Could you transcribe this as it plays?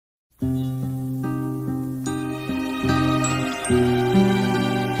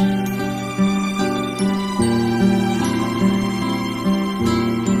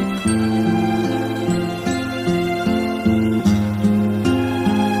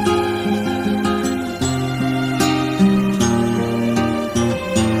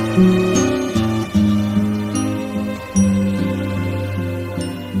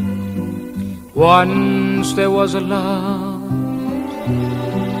Once there was a love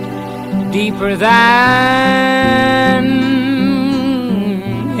deeper than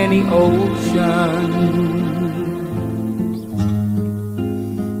any ocean.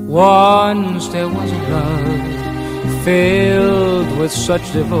 Once there was a love filled with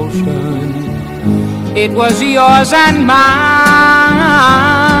such devotion. It was yours and mine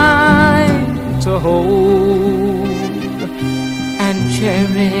to hold and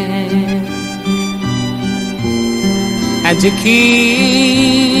cherish and to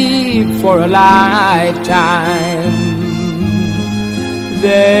keep for a lifetime.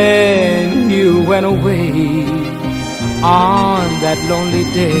 Then you went away on that lonely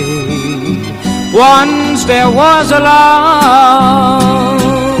day. Once there was a love.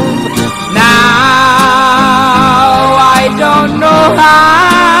 Now I don't know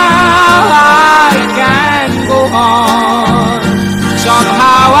how I can go on.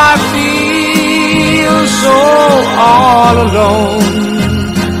 Somehow I feel so all alone,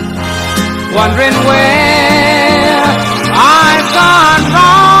 wondering where I've gone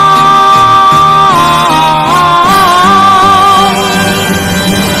wrong.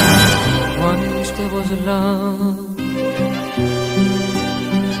 Once there was a love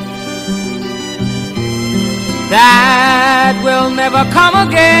that will never come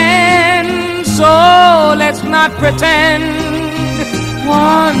again, so let's not pretend.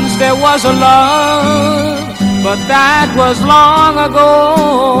 Once there was a love, but that was long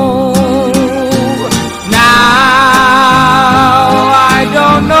ago. Now I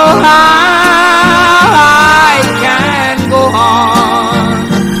don't know how I can go on.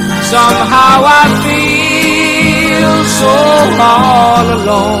 Somehow I feel so all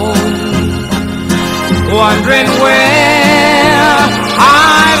alone, wondering where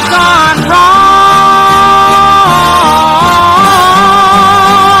I've gone wrong.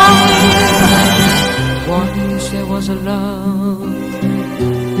 Once there was a love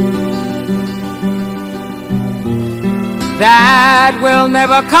that will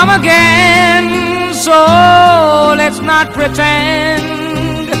never come again, so let's not pretend.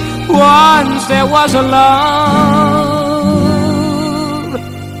 Once there was a love,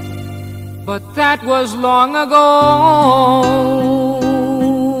 but that was long ago.